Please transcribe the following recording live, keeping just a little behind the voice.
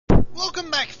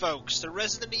Welcome back, folks, to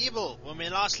Resident Evil. When we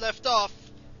last left off,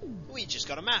 we just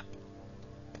got a map.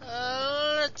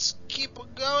 Let's keep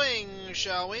going,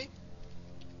 shall we?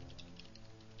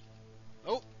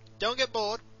 Oh, don't get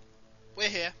bored. We're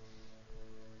here.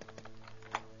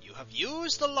 You have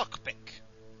used the lockpick.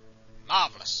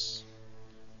 Marvellous.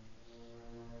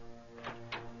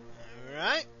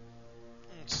 Alright.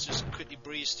 Let's just quickly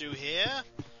breeze through here.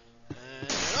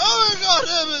 Oh my god!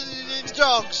 It's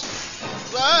dogs!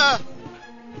 Ah!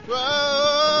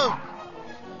 Whoa!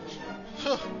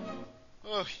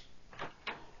 Oh.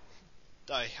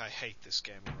 I hate this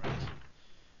game already.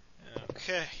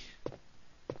 Okay.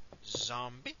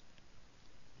 Zombie?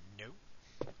 No.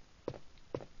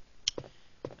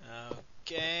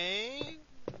 Okay.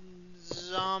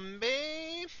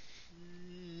 Zombie?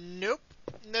 Nope.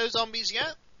 No zombies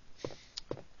yet.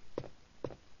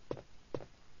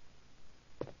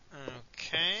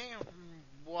 Okay.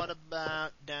 What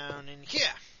about down in here?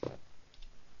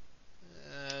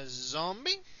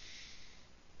 Zombie?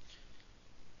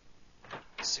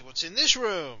 Let's see what's in this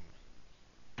room.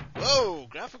 Whoa,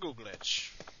 graphical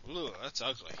glitch. Ooh, that's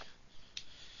ugly.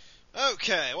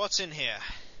 Okay, what's in here?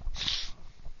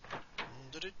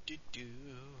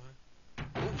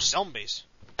 Ooh, zombies.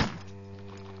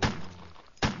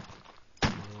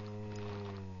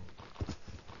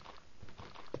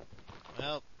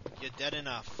 Well, you're dead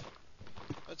enough.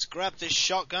 Let's grab this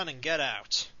shotgun and get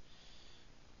out.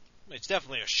 It's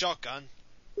definitely a shotgun.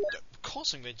 Of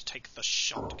course I'm going to take the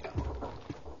shotgun.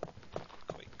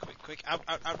 Quick.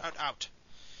 Out.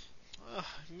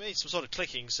 Made some sort of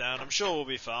clicking sound. I'm sure we'll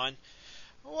be fine.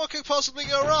 What could possibly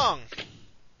go wrong?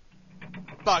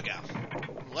 Bugger.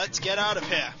 Let's get out of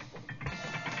here.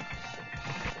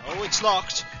 Oh, it's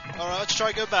locked. Alright, let's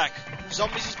try go back.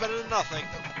 Zombies is better than nothing.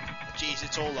 Jeez,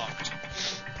 it's all locked.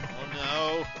 Oh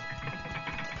no.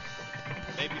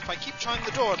 Maybe if I keep trying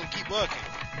the door, it'll keep working.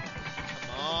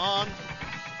 Come on.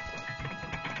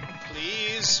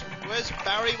 Please. Where's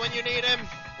Barry when you need him?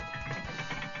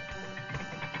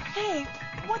 Hey,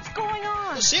 what's going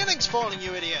on? The ceiling's falling,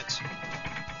 you idiot.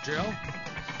 Jill?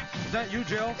 Is that you,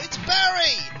 Jill? It's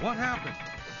Barry! What happened?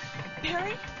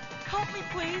 Barry, help me,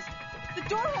 please. The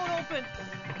door won't open.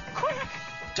 Quick!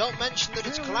 Don't mention that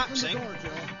it's Jill, collapsing. open the door,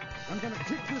 Jill. I'm gonna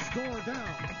kick this door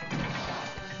down.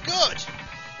 Good!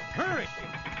 Hurry!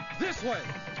 This way!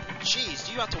 Jeez,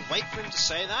 do you have to wait for him to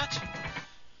say that?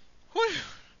 Whew!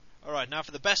 Alright, now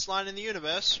for the best line in the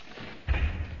universe.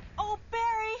 Oh,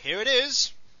 Barry! Here it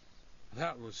is.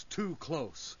 That was too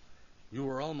close. You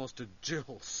were almost a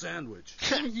Jill sandwich.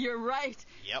 You're right.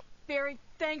 Yep. Barry,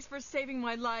 thanks for saving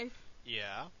my life.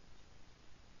 Yeah.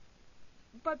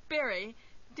 But Barry,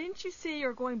 didn't you say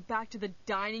you're going back to the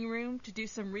dining room to do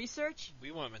some research?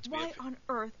 We weren't meant to be Why on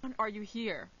earth are you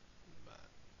here?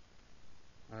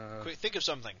 Quick, think of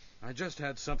something. I just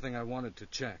had something I wanted to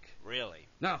check. Really?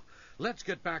 Now, let's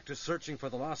get back to searching for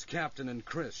the lost captain and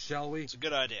Chris, shall we? It's a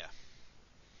good idea.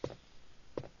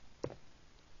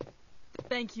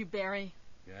 Thank you, Barry.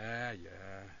 Yeah.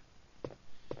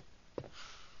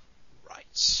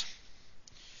 Right.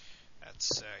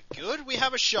 That's good. We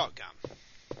have a shotgun.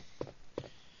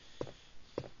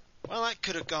 Well, that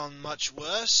could have gone much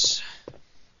worse.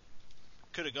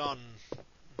 Could have gone,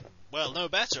 well, no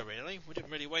better, really. We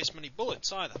didn't really waste many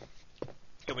bullets, either.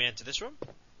 Can we enter this room?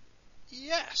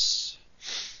 Yes.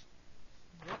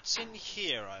 What's in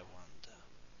here, I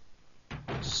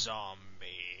wonder?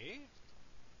 Zombie.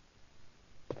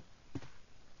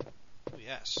 Oh,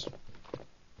 yes.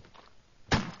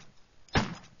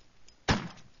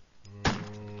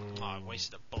 Oh, I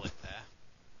wasted a bullet there.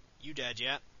 You dead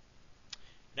yet?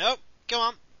 Nope. Come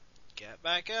on. Get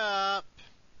back up.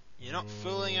 You're not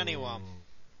fooling anyone.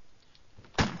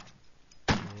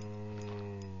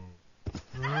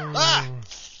 Ah!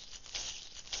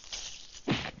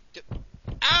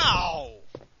 Ow!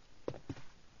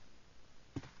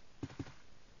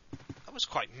 That was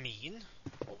quite mean.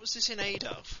 What was this in aid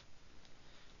of?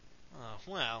 Oh,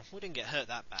 well, we didn't get hurt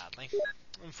that badly.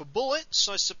 And for bullets,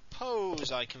 I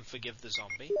suppose I can forgive the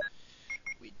zombie.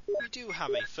 We do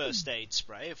have a first aid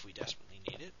spray if we desperately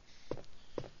need it.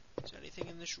 Is there anything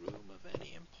in this room of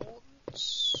any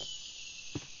importance?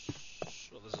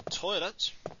 Well, there's a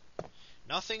toilet.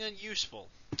 Nothing unuseful.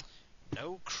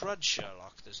 No crud,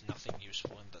 Sherlock. There's nothing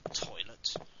useful in the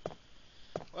toilet.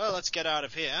 Well, let's get out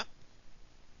of here.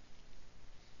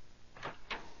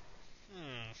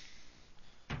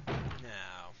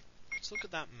 Now, let's look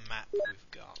at that map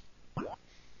we've got.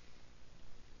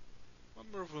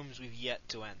 Number of rooms we've yet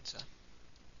to enter.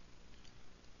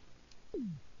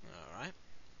 Alright.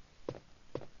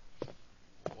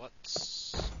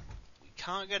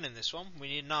 can't get in this one. We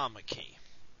need an armor key.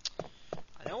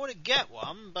 I don't want to get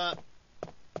one, but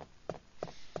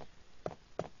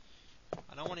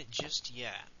I don't want it just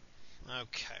yet.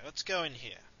 Okay, let's go in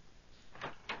here.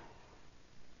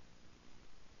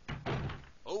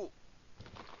 Oh!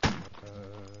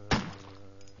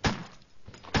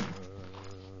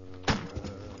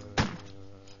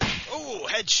 Oh,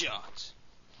 headshot!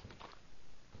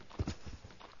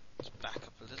 Let's back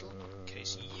up a little, in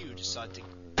case you decide to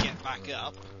get back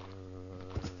up.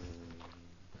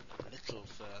 A little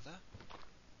further.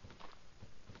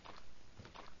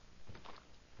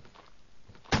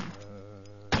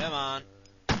 Come on.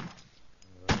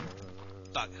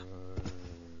 Bugger.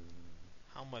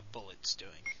 How are my bullets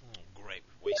doing? Oh, great,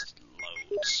 we've wasted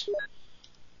loads.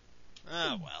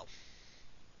 Ah, well.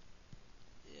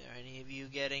 Are any of you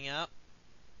getting up?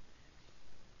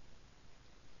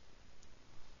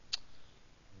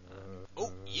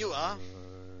 Oh, you are.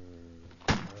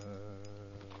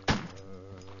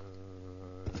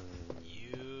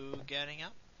 You getting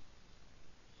up?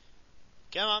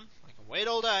 Come on, I can wait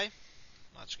all day.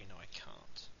 Actually, no, I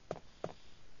can't.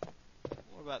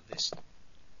 What about this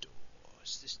door?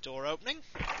 Is this door opening?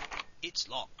 It's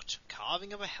locked.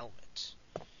 Carving of a helmet.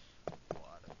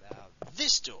 What about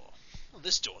this door? Well,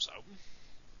 this door's open.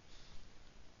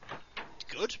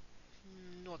 Good.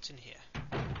 What's in here?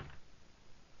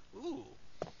 Ooh.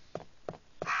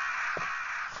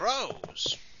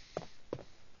 Crows.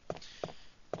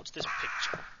 What's this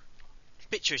picture? The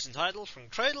picture is entitled From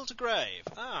Cradle to Grave.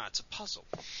 Ah, it's a puzzle.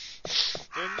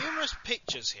 There are numerous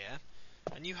pictures here,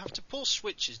 and you have to pull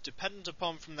switches dependent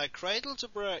upon from their cradle to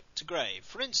grave.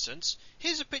 For instance,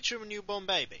 here's a picture of a newborn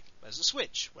baby. There's a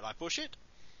switch. Will I push it?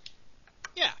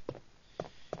 Yeah.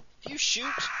 If you shoot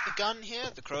a gun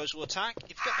here, the crows will attack.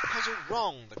 If you get the puzzle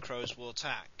wrong, the crows will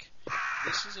attack.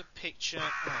 This is a picture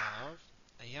of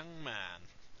a young man.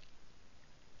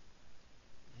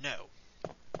 No.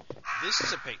 This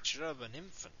is a picture of an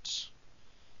infant.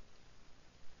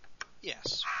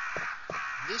 Yes.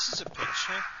 This is a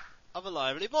picture of a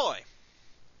lively boy.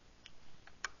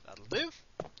 That'll do.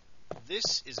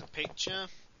 This is a picture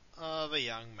of a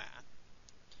young man.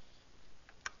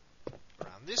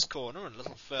 Around this corner, and a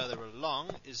little further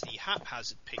along, is the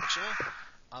haphazard picture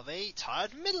of a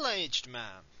tired middle-aged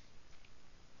man.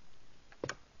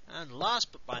 And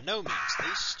last but by no means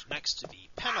least, next to the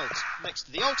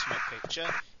ultimate picture,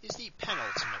 is the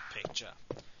penultimate picture.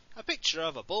 A picture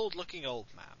of a bald-looking old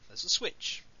man. There's a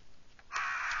switch.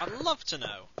 I'd love to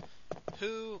know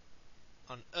who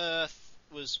on earth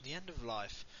was the end of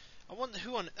life. I wonder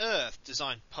who on earth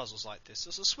designed puzzles like this.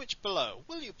 There's a switch below.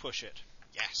 Will you push it?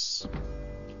 Yes.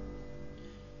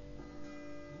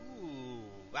 Ooh,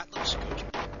 that looks good.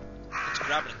 Let's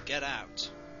grab it and get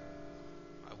out.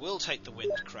 I will take the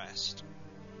wind crest.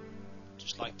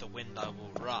 Just like the wind, I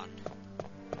will run.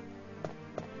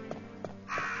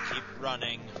 Keep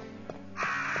running.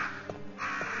 I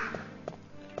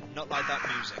do not like that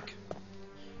music.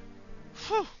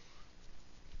 Whew.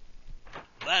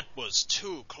 That was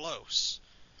too close.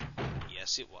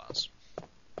 Yes, it was.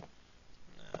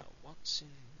 Now, what's in...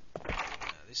 No,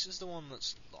 this is the one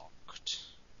that's locked.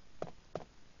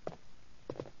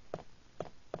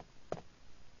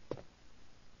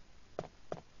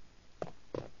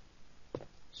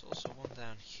 There's also one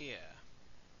down here.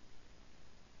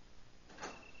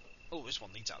 Oh, this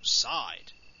one leads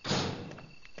outside. I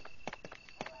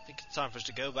think it's time for us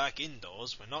to go back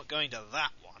indoors. We're not going to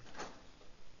that one.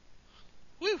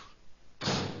 Woo!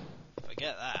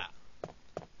 Forget that.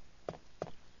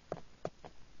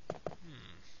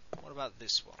 What about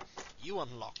this one? You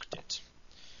unlocked it.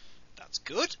 That's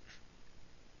good.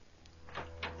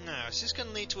 Now, is this going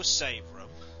to lead to a save room?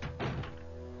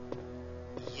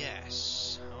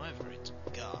 Yes. However, it's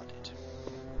guarded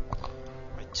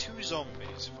by 2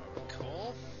 zombies, if I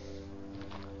recall.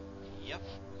 Yep,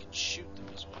 we can shoot them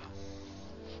as well.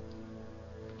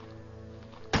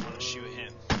 I want to shoot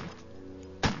him.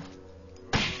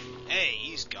 Hey,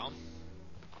 he's gone.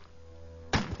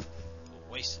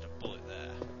 Wasted a bullet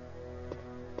there.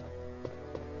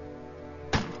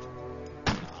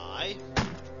 Die.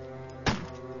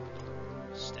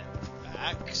 Step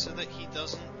back so that he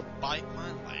doesn't bite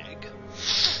my leg.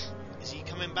 Is he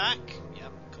coming back? Yep,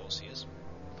 of course he is.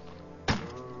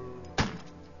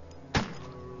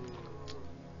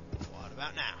 What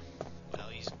about now? Well,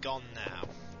 he's gone now.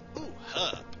 Ooh,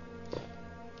 herb.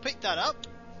 Pick that up,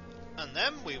 and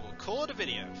then we will call it a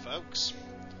video, folks.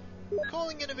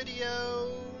 Calling it a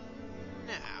video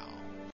now.